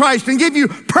Jesus Christ and give you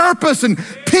purpose and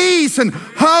peace and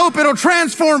hope. It'll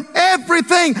transform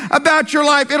everything about your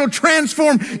life. It'll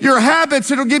transform your habits.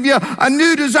 It'll give you a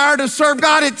new desire to serve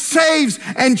God. It saves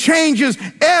and changes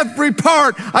every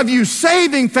part of you.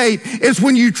 Saving faith is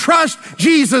when you trust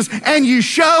Jesus and you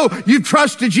show you've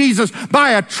trusted Jesus by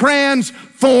a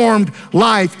transformed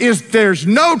life. There's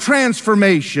no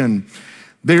transformation,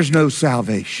 there's no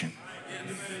salvation.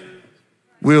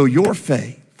 Will your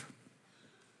faith,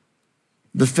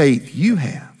 the faith you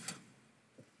have,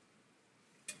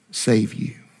 save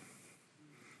you?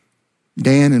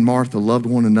 Dan and Martha loved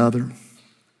one another,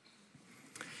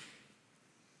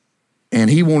 and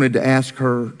he wanted to ask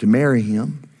her to marry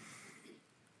him,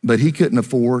 but he couldn't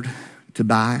afford to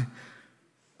buy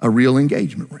a real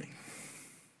engagement ring.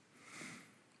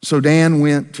 So Dan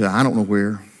went to, I don't know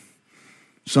where,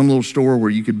 some little store where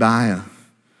you could buy a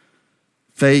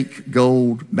fake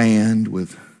gold band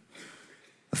with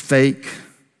a fake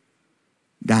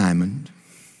diamond.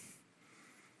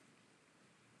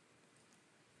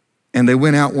 And they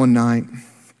went out one night,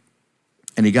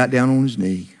 and he got down on his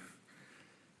knee,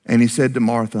 and he said to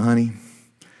Martha, honey,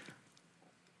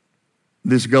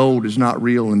 this gold is not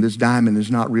real and this diamond is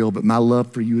not real, but my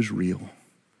love for you is real.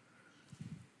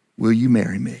 Will you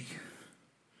marry me?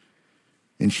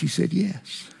 And she said,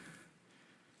 yes.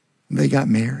 And they got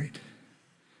married.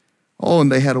 Oh,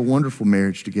 and they had a wonderful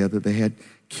marriage together. They had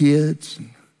kids.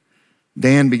 And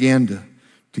Dan began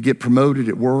to get promoted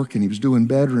at work, and he was doing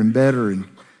better and better. And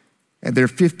at their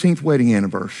 15th wedding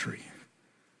anniversary,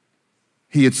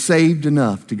 he had saved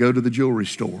enough to go to the jewelry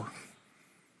store.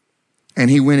 And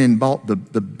he went and bought the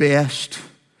best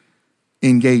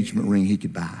engagement ring he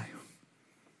could buy.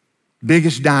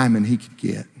 Biggest diamond he could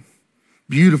get.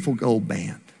 Beautiful gold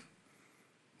band.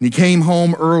 And he came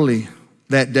home early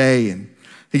that day, and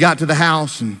he got to the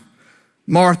house, and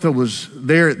Martha was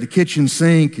there at the kitchen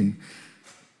sink, and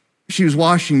she was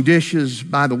washing dishes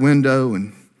by the window,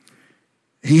 and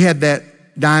he had that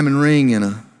diamond ring in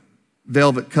a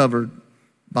velvet covered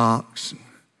box.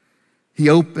 He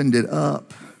opened it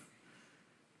up.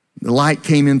 The light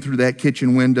came in through that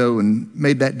kitchen window and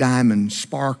made that diamond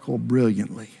sparkle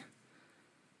brilliantly.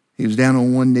 He was down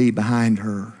on one knee behind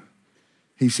her.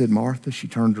 He said, Martha. She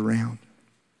turned around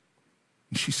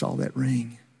and she saw that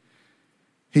ring.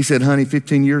 He said, honey,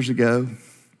 15 years ago,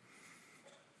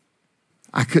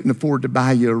 I couldn't afford to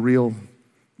buy you a real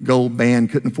gold band,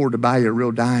 couldn't afford to buy you a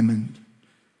real diamond.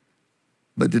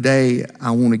 But today, I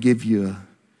want to give you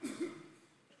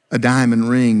a diamond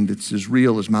ring that's as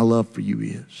real as my love for you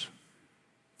is.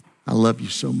 I love you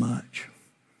so much.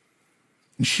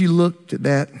 And she looked at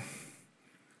that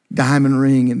diamond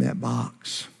ring in that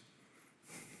box.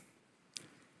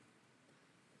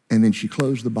 And then she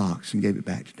closed the box and gave it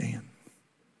back to Dan.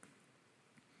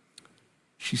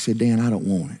 She said, Dan, I don't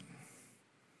want it.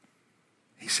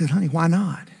 He said, honey, why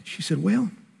not? She said, well,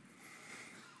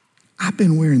 I've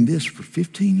been wearing this for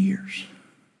 15 years.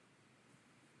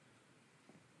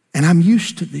 And I'm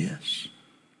used to this.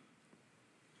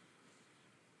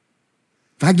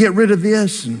 if I get rid of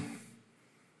this and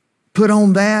put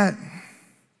on that,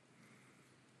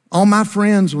 all my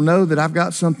friends will know that I've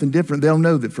got something different. They'll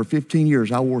know that for 15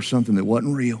 years I wore something that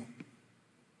wasn't real.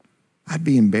 I'd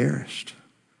be embarrassed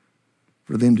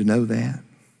for them to know that.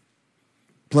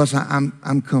 Plus,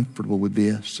 I'm comfortable with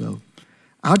this, so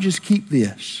I'll just keep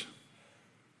this.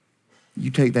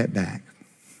 You take that back.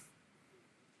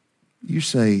 You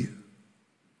say,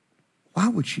 why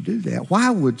would she do that?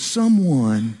 Why would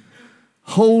someone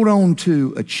hold on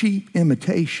to a cheap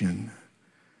imitation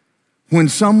when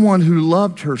someone who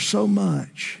loved her so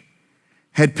much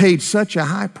had paid such a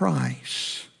high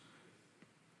price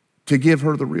to give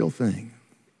her the real thing?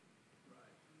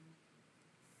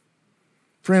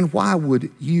 Friend, why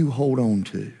would you hold on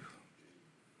to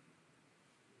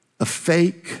a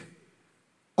fake,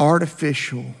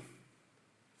 artificial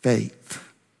faith?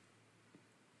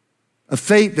 A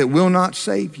faith that will not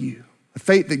save you. A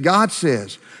faith that God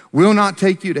says will not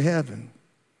take you to heaven,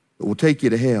 but will take you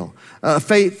to hell. A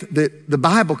faith that the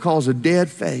Bible calls a dead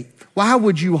faith. Why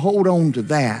would you hold on to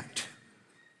that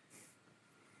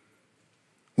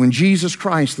when Jesus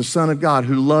Christ, the Son of God,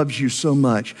 who loves you so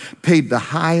much, paid the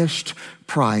highest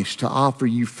price to offer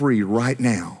you free right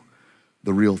now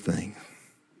the real thing?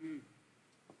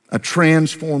 A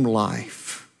transformed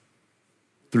life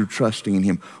through trusting in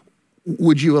Him.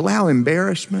 Would you allow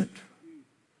embarrassment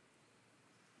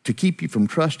to keep you from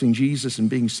trusting Jesus and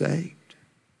being saved?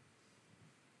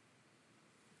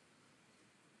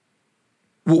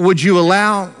 Would you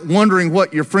allow wondering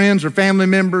what your friends or family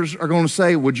members are going to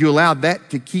say? Would you allow that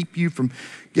to keep you from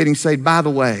getting saved? By the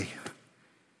way,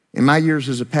 in my years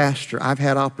as a pastor, I've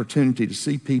had opportunity to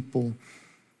see people,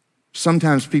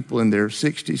 sometimes people in their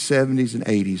 60s, 70s, and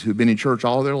 80s who've been in church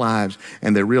all their lives,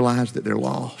 and they realize that they're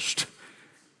lost.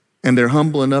 And they're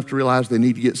humble enough to realize they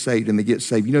need to get saved, and they get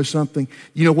saved. You know something?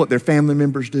 You know what their family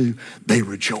members do? They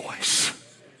rejoice.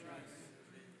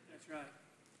 That's right.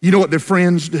 You know what their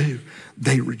friends do?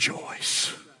 They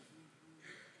rejoice.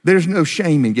 There's no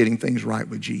shame in getting things right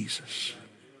with Jesus.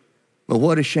 But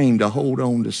what a shame to hold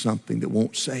on to something that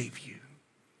won't save you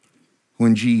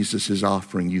when Jesus is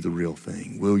offering you the real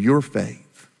thing. Will your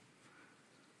faith,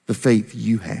 the faith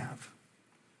you have,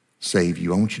 save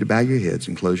you? I want you to bow your heads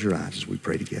and close your eyes as we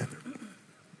pray together.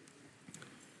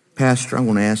 Pastor, I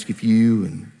want to ask if you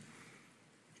and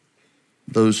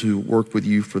those who work with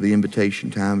you for the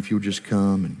invitation time, if you'll just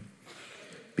come and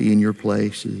be in your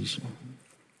places.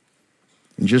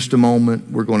 In just a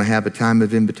moment, we're going to have a time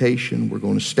of invitation. We're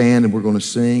going to stand and we're going to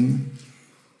sing.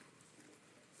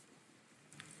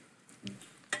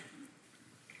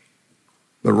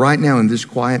 But right now, in this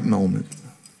quiet moment,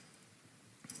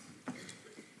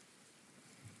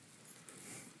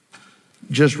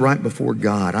 just right before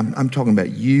God, I'm talking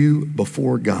about you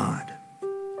before God.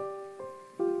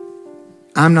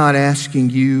 I'm not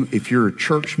asking you if you're a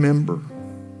church member.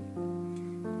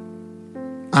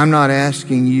 I'm not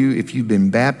asking you if you've been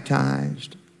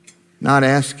baptized. Not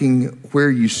asking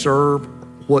where you serve,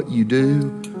 what you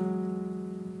do.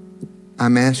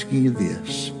 I'm asking you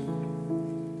this.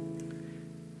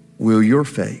 Will your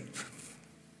faith,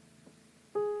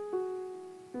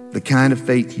 the kind of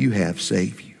faith you have,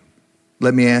 save you?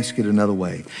 Let me ask it another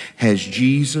way. Has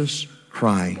Jesus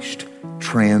Christ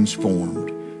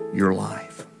transformed your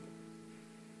life?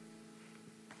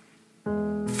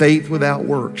 Faith without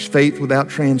works, faith without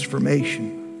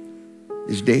transformation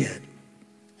is dead.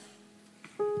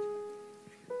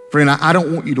 Friend, I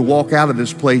don't want you to walk out of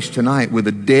this place tonight with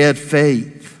a dead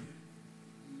faith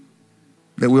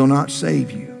that will not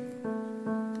save you.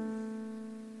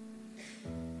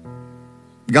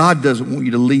 God doesn't want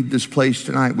you to leave this place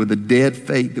tonight with a dead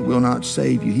faith that will not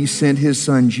save you. He sent His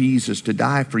Son Jesus to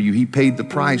die for you. He paid the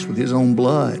price with His own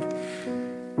blood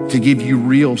to give you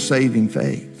real saving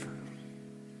faith.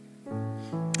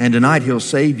 And tonight He'll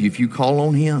save you if you call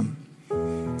on Him.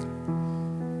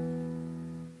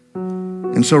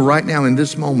 And so right now in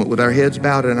this moment, with our heads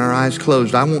bowed and our eyes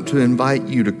closed, I want to invite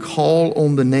you to call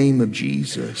on the name of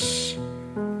Jesus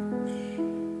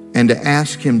and to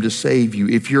ask Him to save you.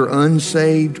 If you're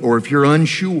unsaved or if you're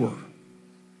unsure,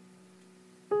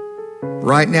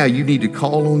 right now you need to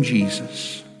call on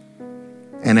Jesus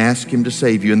and ask Him to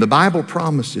save you. And the Bible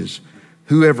promises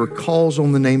whoever calls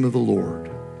on the name of the Lord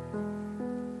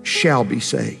shall be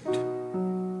saved.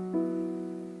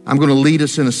 I'm going to lead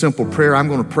us in a simple prayer. I'm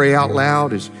going to pray out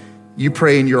loud as you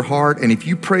pray in your heart. And if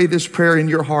you pray this prayer in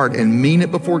your heart and mean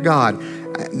it before God,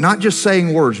 not just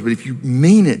saying words, but if you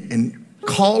mean it and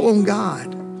call on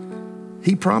God,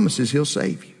 He promises He'll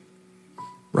save you.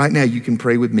 Right now, you can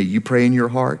pray with me. You pray in your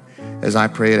heart as I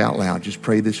pray it out loud. Just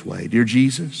pray this way. Dear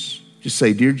Jesus, just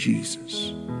say, Dear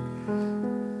Jesus,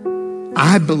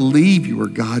 I believe you are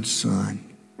God's son.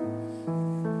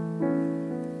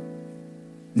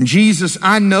 And Jesus,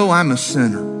 I know I'm a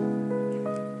sinner.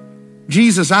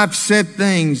 Jesus, I've said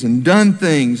things and done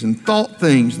things and thought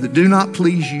things that do not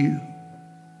please you.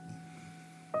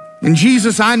 And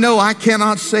Jesus, I know I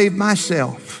cannot save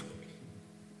myself.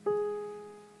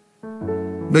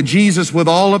 But Jesus, with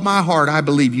all of my heart, I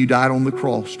believe you died on the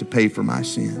cross to pay for my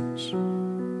sins.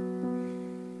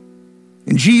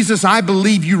 And Jesus, I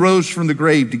believe you rose from the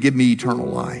grave to give me eternal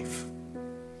life.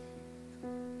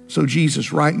 So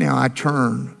Jesus, right now I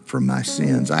turn from my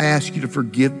sins. I ask you to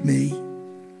forgive me.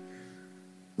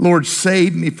 Lord,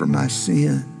 save me from my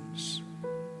sins.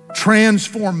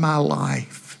 Transform my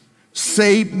life.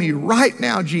 Save me right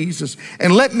now, Jesus,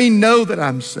 and let me know that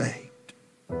I'm saved.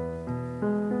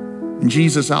 And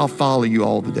Jesus, I'll follow you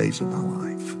all the days of my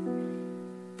life.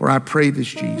 For I pray this,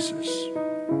 Jesus,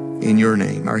 in your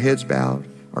name. Our heads bowed,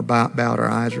 our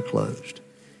eyes are closed.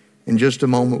 In just a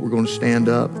moment, we're going to stand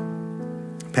up.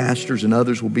 Pastors and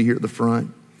others will be here at the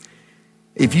front.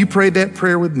 If you prayed that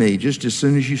prayer with me, just as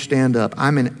soon as you stand up,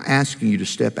 I'm asking you to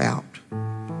step out.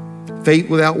 Faith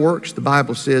without works, the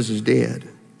Bible says, is dead.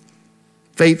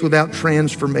 Faith without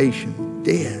transformation,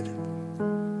 dead.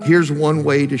 Here's one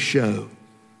way to show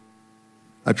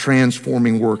a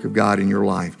transforming work of God in your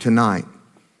life. Tonight,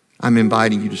 I'm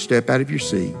inviting you to step out of your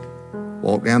seat,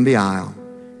 walk down the aisle,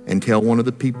 and tell one of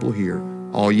the people here,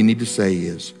 all you need to say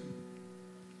is,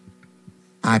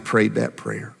 I prayed that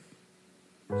prayer.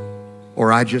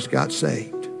 Or I just got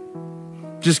saved.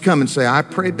 Just come and say, I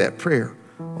prayed that prayer,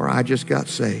 or I just got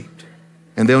saved.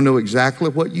 And they'll know exactly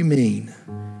what you mean.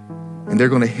 And they're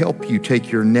going to help you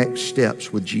take your next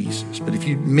steps with Jesus. But if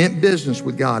you meant business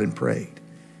with God and prayed,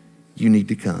 you need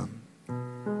to come.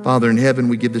 Father in heaven,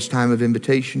 we give this time of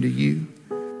invitation to you.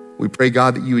 We pray,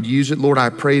 God, that you would use it. Lord, I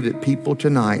pray that people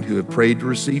tonight who have prayed to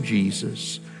receive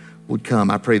Jesus would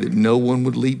come. I pray that no one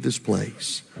would leave this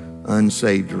place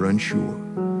unsaved or unsure.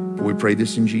 For we pray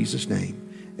this in Jesus' name.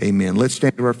 Amen. Let's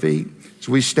stand to our feet. As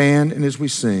we stand and as we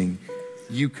sing,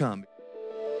 you come.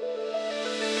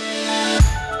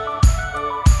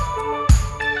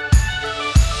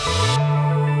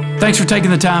 Thanks for taking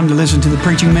the time to listen to the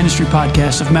Preaching Ministry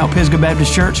Podcast of Mount Pisgah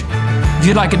Baptist Church. If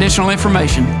you'd like additional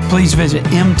information, please visit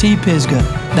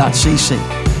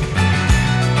mtpisgah.cc.